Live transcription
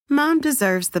Mom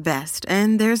deserves the best,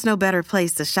 and there's no better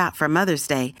place to shop for Mother's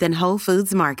Day than Whole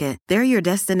Foods Market. They're your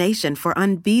destination for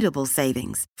unbeatable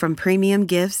savings, from premium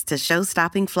gifts to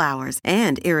show-stopping flowers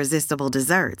and irresistible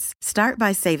desserts. Start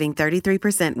by saving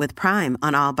 33% with Prime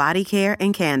on all body care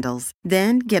and candles.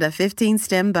 Then get a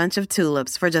 15-stem bunch of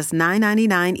tulips for just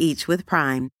 $9.99 each with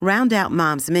Prime. Round out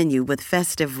Mom's menu with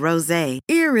festive rosé,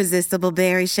 irresistible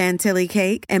berry chantilly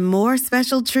cake, and more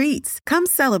special treats. Come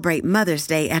celebrate Mother's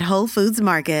Day at Whole Foods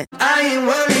Market. I ain't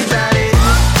worried about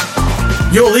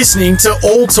it. You're listening to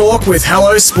All Talk with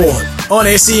Hello Sport on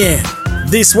SEN.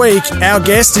 This week, our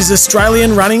guest is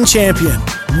Australian running champion,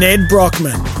 Nedd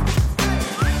Brockmann.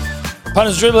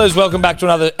 Punters, dribblers, welcome back to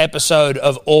another episode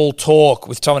of All Talk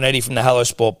with Tom and Eddie from the Hello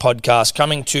Sport podcast,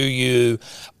 coming to you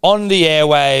on the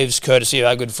airwaves, courtesy of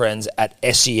our good friends at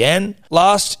SEN.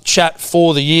 Last chat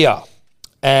for the year.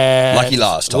 And lucky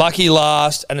last, Tom. Lucky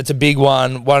last, and it's a big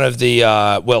one. One of the,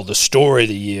 the story of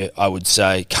the year, I would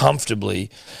say, comfortably.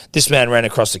 This man ran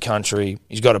across the country.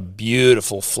 He's got a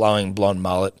beautiful flowing blonde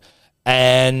mullet,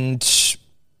 and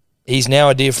he's now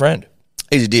a dear friend.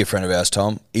 He's a dear friend of ours,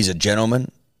 Tom. He's a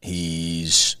gentleman.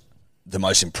 He's the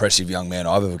most impressive young man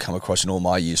I've ever come across in all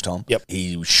my years, Tom. Yep.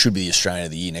 He should be the Australian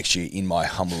of the Year next year, in my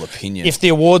humble opinion. If the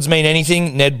awards mean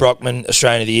anything, Nedd Brockmann,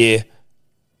 Australian of the Year.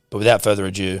 But without further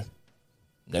ado,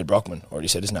 Nedd Brockmann, already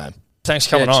said his name. Thanks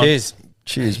for coming on. Cheers.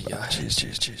 Cheers, bro.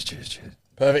 Cheers.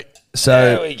 Perfect. So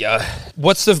there we go.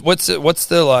 What's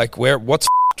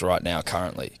right now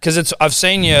currently? Because I've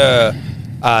seen your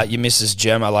Mrs.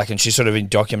 Gemma, and she's sort of been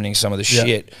documenting some of the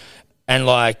shit. And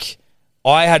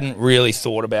I hadn't really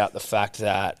thought about the fact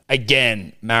that,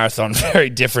 again, marathon, very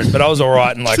different, but I was all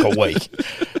right in a week.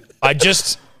 I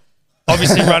just,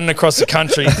 obviously running across the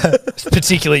country,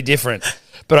 particularly different.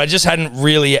 But I just hadn't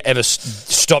really ever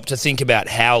stopped to think about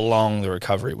how long the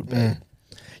recovery would be.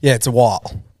 Yeah, it's a while.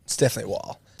 It's definitely a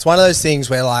while. It's one of those things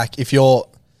where, if you're,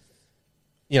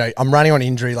 I'm running on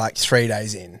injury 3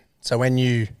 days in. So when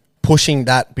you pushing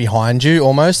that behind you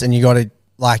almost, and you got to,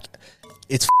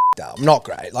 it's f***ed up. Not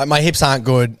great. My hips aren't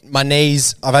good. My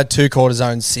knees, I've had 2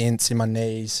 cortisones since in my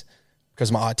knees because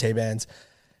of my IT bands.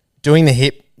 Doing the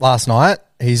hip last night,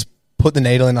 he's put the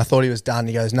needle in. I thought he was done.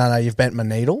 He goes, no, you've bent my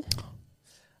needle.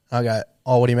 I go,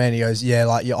 oh, what do you mean? He goes,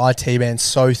 yeah, your IT band's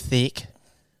so thick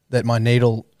that my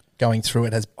needle going through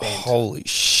it has bent. Holy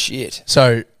shit.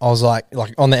 So I was like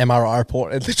on the MRI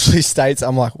report, it literally states,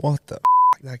 I'm like, what the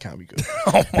f***? That can't be good.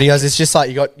 But he goes, it's just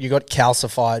you got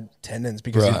calcified tendons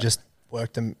because you just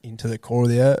worked them into the core of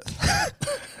the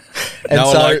earth.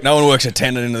 No one works a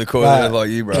tendon into the core of the earth like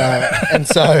you, bro. And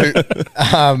so,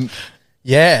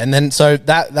 and then so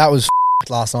that was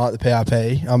last night at the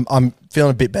PRP. I'm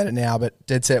feeling a bit better now, but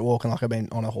dead set walking like I've been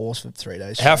on a horse for 3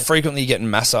 days. How frequently are you getting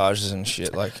massages and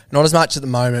shit? Not as much at the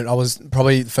moment. I was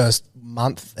probably the first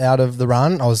month out of the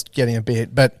run. I was getting a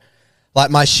bit, but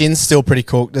my shin's still pretty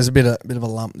cooked. There's a bit of a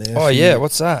lump there. Oh yeah,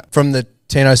 what's that? From the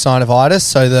tenosynovitis.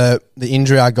 So the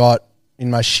injury I got in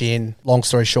my shin, long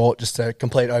story short, just a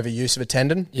complete overuse of a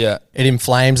tendon. Yeah. It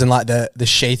inflames and the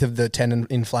sheath of the tendon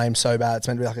inflames so bad. It's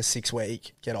meant to be a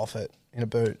 6-week get off it in a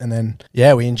boot. And then,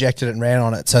 we injected it and ran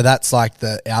on it. So that's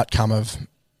the outcome of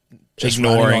just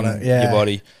ignoring on it. your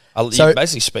body. You're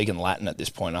basically speaking Latin at this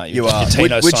point, aren't you? You are.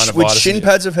 Which shin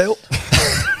pads have helped?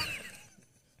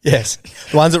 Yes.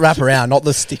 The ones that wrap around, not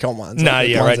the stick-on ones. No,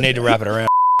 yeah, right. Need to wrap it around.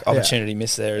 Opportunity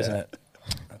missed there, isn't it?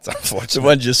 That's unfortunate. The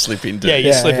one just slip into. Yeah,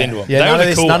 you slip into them. Yeah, They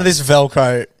were none of this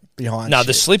Velcro behind. No,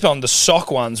 the slip-on, the sock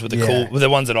ones were were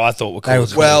the ones that I thought were cool.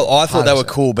 Well, I thought they were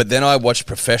cool, but then I watched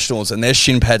professionals and their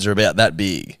shin pads are about that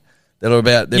big. They're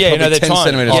probably 10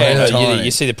 centimetres long.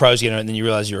 You see the pros getting it and then you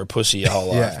realise you're a pussy your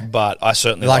whole life. But I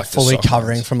certainly like the fully sock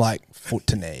covering ones. from foot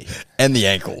to knee. And the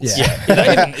ankles.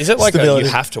 Yeah. Is it you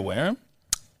have to wear them?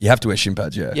 You have to wear shin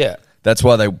pads, yeah. Yeah. That's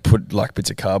why they put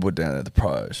bits of cardboard down there, the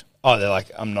pros. Oh, they're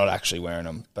I'm not actually wearing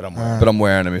them, but I'm wearing them. But I'm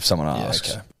wearing them if someone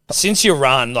asks. Okay. Since your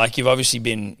run, you've obviously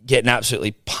been getting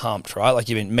absolutely pumped, right?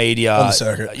 You've been media. On the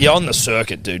circuit. Yeah, on the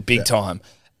circuit, dude, big time.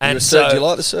 And do you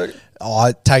like the circuit? Oh,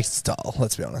 it takes style,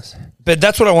 let's be honest. But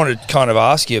that's what I wanted to kind of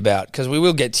ask you about, because we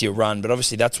will get to your run, but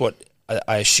obviously that's what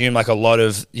I assume a lot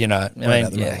of,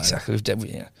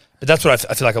 exactly. But that's what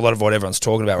I feel a lot of what everyone's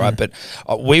talking about, right? But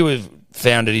we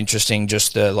found it interesting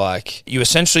just you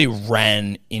essentially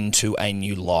ran into a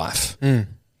new life. And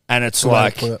it's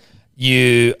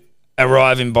you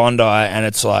arrive in Bondi and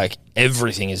it's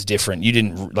everything is different. You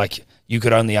didn't you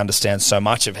could only understand so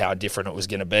much of how different it was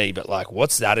going to be. But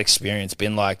what's that experience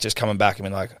been like? Just coming back and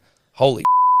being holy,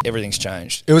 everything's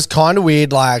changed. It was kind of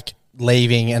weird,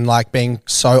 leaving and being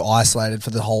so isolated for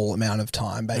the whole amount of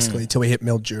time, basically, till we hit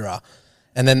Mildura,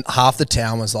 and then half the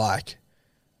town was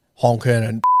honking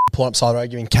and pulling up side road,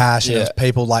 giving cash, and there's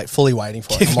people like fully waiting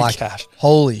for it. I'm like, cash.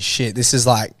 holy shit, this is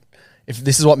like, if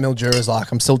this is what Mildura is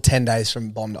like, I'm still 10 days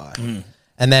from Bondi.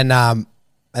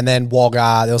 And then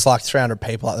Wagga, there was like 300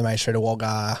 people at the main street of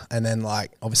Wagga, and then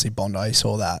like obviously Bondi,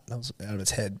 saw that was out of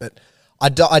its head. But I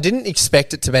didn't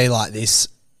expect it to be like this.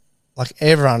 Like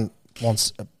everyone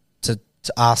wants to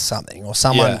ask something, or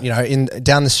someone, you know,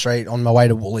 down the street on my way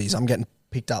to Woolies, I'm getting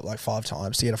picked up like 5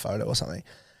 times to get a photo or something.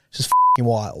 It's just f***ing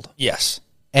wild. Yes.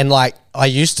 And like I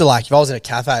used to, like if I was in a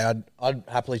cafe, I'd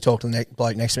happily talk to the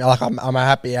bloke next to me. Like I'm a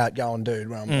happy outgoing dude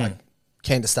when I'm like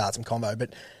keen to start some convo.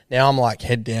 But now I'm like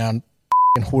head down,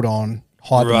 hood on,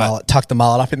 hide the mullet, tuck the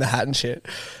mullet up in the hat and shit.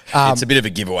 It's a bit of a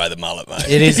giveaway, the mullet, mate.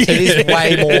 It is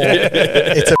way more.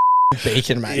 It's a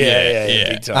beacon, mate.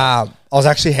 Yeah. Big time. I was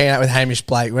actually hanging out with Hamish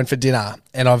Blake. We went for dinner,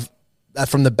 and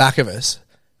from the back of us,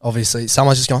 obviously,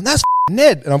 someone's just going, "That's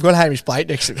Ned," and I've got Hamish Blake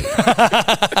next to me.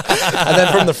 And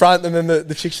then from the front, and then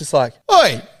the chick's just like,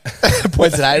 "Oi,"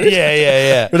 points at Hamish.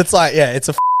 Yeah. But it's like, it's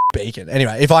a beacon.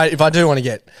 Anyway, if I do want to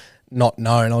get not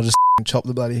known, I'll just chop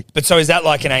the bloody. But so is that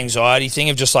like an anxiety thing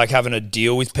of just like having to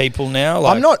deal with people now?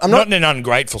 Like, I'm not in an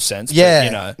ungrateful sense. Yeah, but,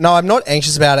 you know. No, I'm not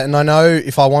anxious about it, and I know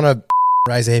if I want to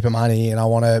raise a heap of money and I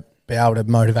want to be able to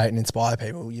motivate and inspire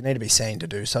people, you need to be seen to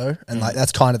do so, and like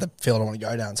that's kind of the field I want to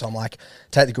go down. So I'm like,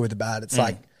 take the good with the bad. It's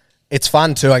like, it's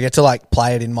fun too. I get to like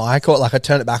play it in my court. Like I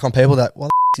turn it back on people that, what the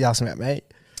f*** is he asking about me?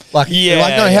 Like, they're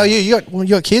like, no, how are you? You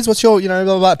got kids? What's your, blah,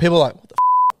 blah, blah. People are like, what the f***?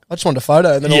 I just wanted a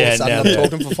photo, and then all of a sudden I'm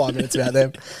talking for 5 minutes about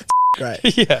them. It's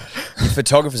great. Yeah. Your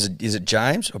photographers, is it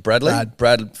James or Bradley?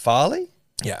 Brad Farley?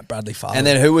 Yeah, Bradley Farley. And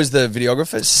then who was the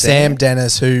videographer? Sam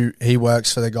Dennis, who he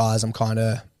works for the guys. I'm kind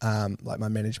of like my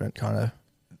management kind of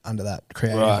under that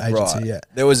creative agency. Right. Yeah.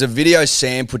 There was a video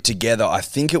Sam put together. I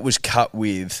think it was cut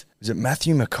with, was it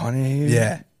Matthew McConaughey?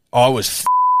 Yeah. I was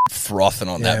frothing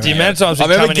on that. The amount of times I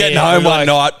remember getting home one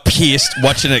night pissed,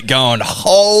 watching it going,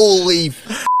 holy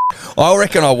I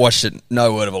reckon I watched it,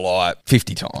 no word of a lie,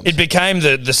 50 times. It became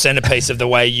the centerpiece of the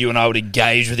way you and I would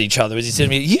engage with each other. As he said to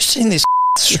me, "You seen this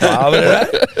Strava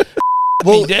today?"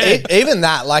 Well, even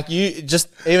that, like you just,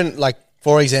 even like,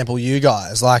 for example, you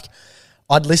guys, like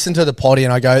I'd listen to the potty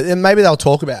and I go, and maybe they'll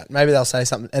talk about it, maybe they'll say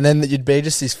something, and then you'd be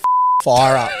just this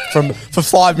fire up for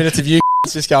 5 minutes of you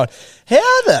just going,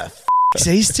 how the is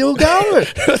he still going?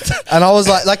 And I was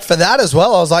like for that as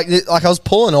well, I was like I was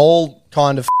pulling all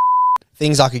kind of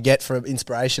things I could get for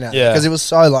inspiration out there because it was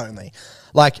so lonely.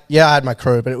 Like, yeah, I had my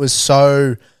crew, but it was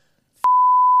so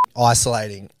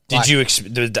isolating. Did you?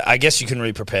 I guess you couldn't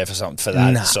really prepare for something for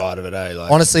that side of it, eh?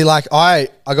 Like, honestly, like I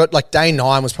got like day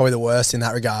 9 was probably the worst in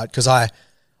that regard because I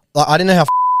didn't know how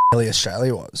really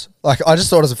Australia was. Like, I just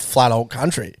thought it was a flat old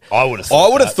country. I would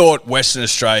have thought Western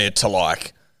Australia to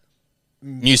like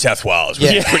New South Wales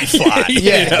was pretty flat.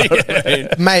 You know what I mean?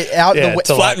 Mate, flat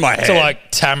like, in my head. To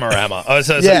like Tamarama. Oh,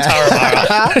 so it's like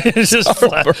Taramara. It's just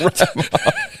flat.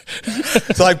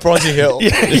 It's like Bronzy Hill.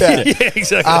 Yeah,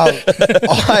 exactly.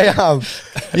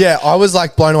 I was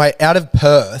like blown away. Out of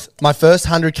Perth, my first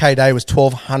 100k day was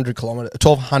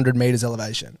 1,200 meters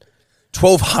elevation.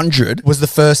 1,200 was the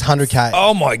first 100k.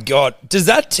 Oh my God. Does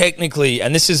that technically,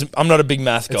 and this is, I'm not a big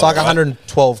math guy. It's like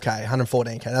 112k,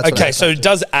 114k. That's okay, so it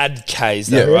does add Ks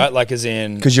though, right? Like as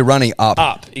in. Because you're running up.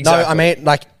 Up, exactly. No, I mean,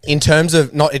 like in terms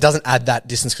of, it doesn't add that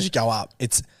distance because you go up.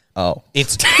 It's. Oh.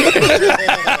 It's.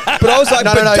 But I was like,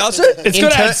 does it? It's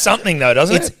got to add something though,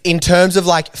 doesn't it? In terms of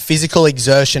like physical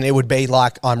exertion, it would be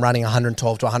like I'm running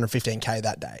 112 to 115k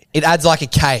that day. It adds like a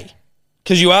K.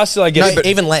 Because you are still, I guess. No,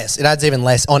 even less. It adds even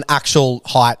less on actual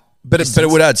height. But it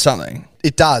would add something.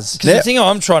 It does. Because the thing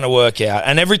I'm trying to work out,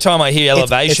 and every time I hear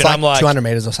elevation, it's like I'm like 200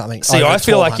 meters or something. See, I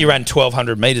feel like you ran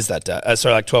 1,200 meters that day.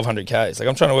 Sorry, like 1,200 Ks. Like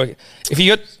I'm trying to work. If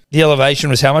you got the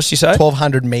elevation was how much? Do you say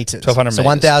 1,200 meters. 1,200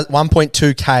 meters. So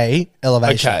 1.2k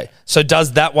elevation. Okay. So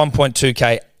does that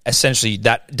 1.2k essentially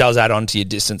that does add on to your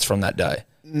distance from that day?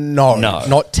 No,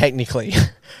 not technically.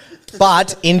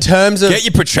 But in terms of get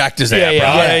your protractors out, bro.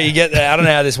 Yeah, you get that. I don't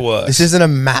know how this works. This isn't a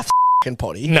math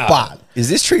potty. No. But is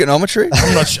this trigonometry?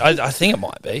 I'm not sure. I think it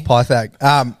might be. Pythag.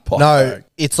 No,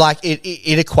 it's like it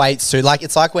equates to like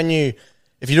it's like when if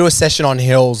you do a session on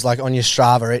hills, like on your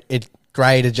Strava, it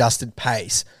grade adjusted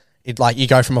pace. It like you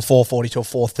go from a 440 to a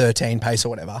 413 pace or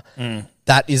whatever.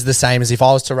 That is the same as if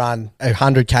I was to run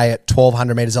 100k at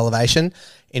 1,200 meters elevation.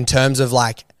 In terms of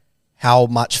like how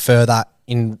much further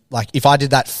in like if I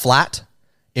did that flat,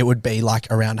 it would be like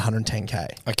around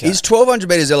 110k. Okay. Is 1,200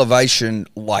 meters elevation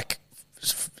like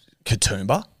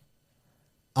Katoomba?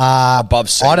 Above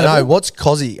sea I don't level? know. What's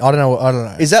Cozzy? I don't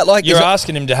know. Is that like you're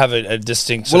asking him to have a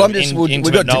distinct sort of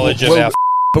intimate knowledge of how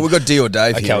But we've got D or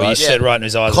Dave Okay, here, well, you right? said right in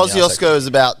his eyes. Kosciuszko is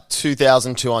about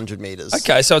 2,200 metres.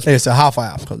 Okay, so it's Yeah, so halfway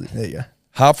up. There you go.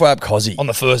 Halfway up Cozzy. on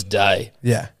the first day.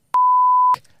 Yeah.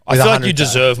 I With feel like you 100K.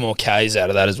 deserve more Ks out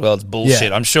of that as well. It's bullshit.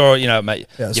 Yeah. I'm sure, mate,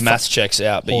 Yeah, it's your maths checks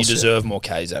out, but you bullshit. deserve more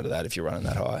Ks out of that if you're running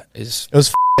that high. It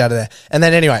was out of there. And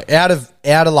then anyway, out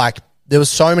of like, there was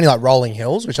so many like rolling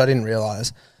hills, which I didn't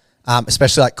realise,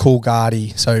 especially like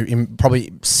Coolgardie. So in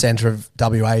probably centre of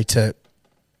WA to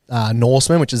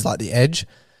Norseman, which is like the edge.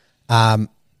 I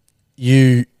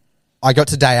got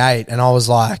to day 8 and I was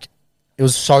like, it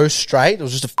was so straight. It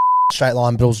was just a straight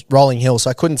line, but it was rolling hill. So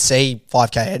I couldn't see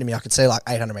 5K ahead of me. I could see like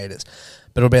 800 metres,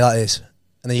 but it'll be like this.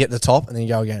 And then you get to the top and then you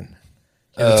go again.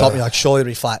 At the top, you're like, surely it'll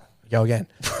be flat. You go again.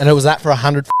 And it was that for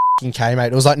 100K,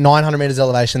 mate. It was like 900 metres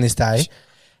elevation this day.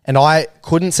 And I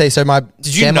couldn't see. So my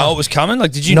Did you know it was coming?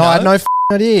 Like, did you no, know? I had no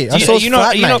idea. I saw it was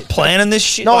flat, you're not mate. planning this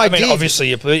shit? No, Like, I did. Obviously,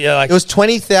 you're like... It was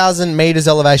 20,000 metres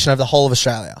elevation over the whole of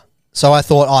Australia. So I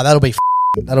thought,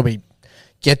 that'll be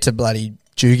get to bloody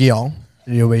Jugiong.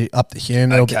 You'll be up the Hume.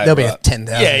 There'll be a 10,000.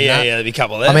 Yeah, there'll be a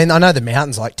couple there. I mean, I know the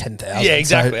mountain's like 10,000. Yeah,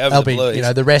 exactly, So over that'll the be,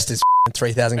 blues. the rest is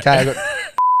 3,000K.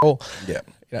 I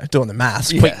got doing the maths,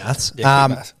 quick maths. Yeah,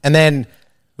 quick maths. And then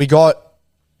we got,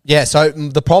 so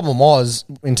the problem was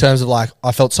in terms of like,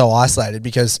 I felt so isolated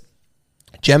because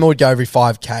Gemma would go every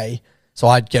 5K. So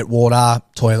I'd get water,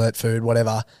 toilet, food,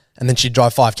 whatever. And then she'd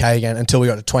drive 5K again until we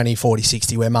got to 20, 40,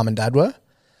 60 where mum and dad were.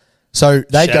 So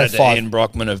they'd Shout go out to 5. Ian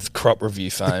Brockman of Crop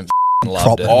Review fame. Loved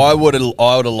Crop. it. I would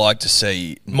have liked to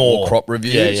see more crop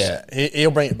reviews. Yeah.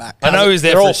 He'll bring it back. I know he's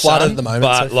there They're for all his flooded son, at the moment.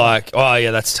 but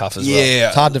so that's tough as well. Yeah.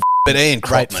 it's hard to But Ian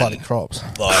great Cropman, flooded crops.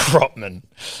 like, Cropman.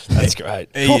 That's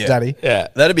great. Crop daddy. Yeah.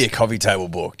 That'd be a coffee table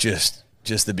book. Just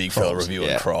the big fella Crops. reviewing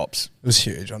Yeah. crops. It was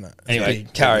huge on it. Anyway,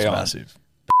 It carry was on. massive.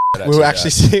 We were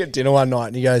actually sitting at dinner one night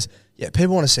and he goes, yeah,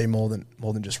 people want to see more than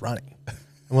just running. And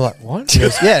we're like, what? He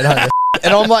goes, yeah, no.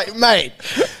 And I'm like, mate,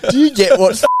 do you get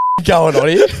what's going on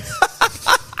here?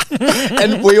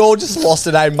 And we all just lost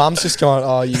it. Mum's just going,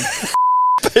 oh, you.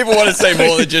 People want to see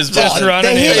more than just running.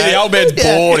 they're here, here. The old man's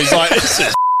Yeah. bored. He's like, this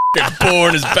is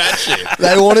boring as batshit.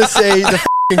 They want to see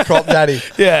the crop daddy.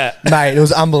 Yeah. Mate, it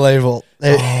was unbelievable.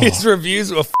 His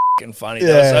reviews were fucking funny.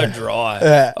 They were so dry.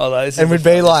 Yeah. Although this is And the we'd be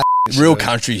funniest like, Real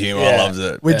country humour. I Yeah. loved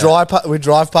it. we'd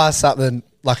drive past something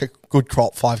like a good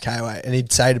crop 5K away. And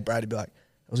he'd say to Brad, he'd be like,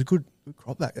 it was a good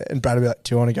crop back there. And Brad would be like,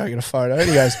 do you want to go get a photo? And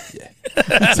he goes,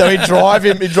 yeah. So he'd drive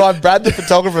Brad, the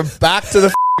photographer, back to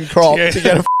the crop to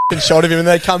get a shot of him and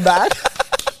they'd come back.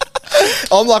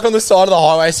 I'm like on the side of the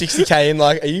highway, 60K in,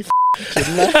 like, are you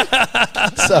kidding me?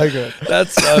 So good.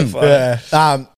 That's so funny. Yeah.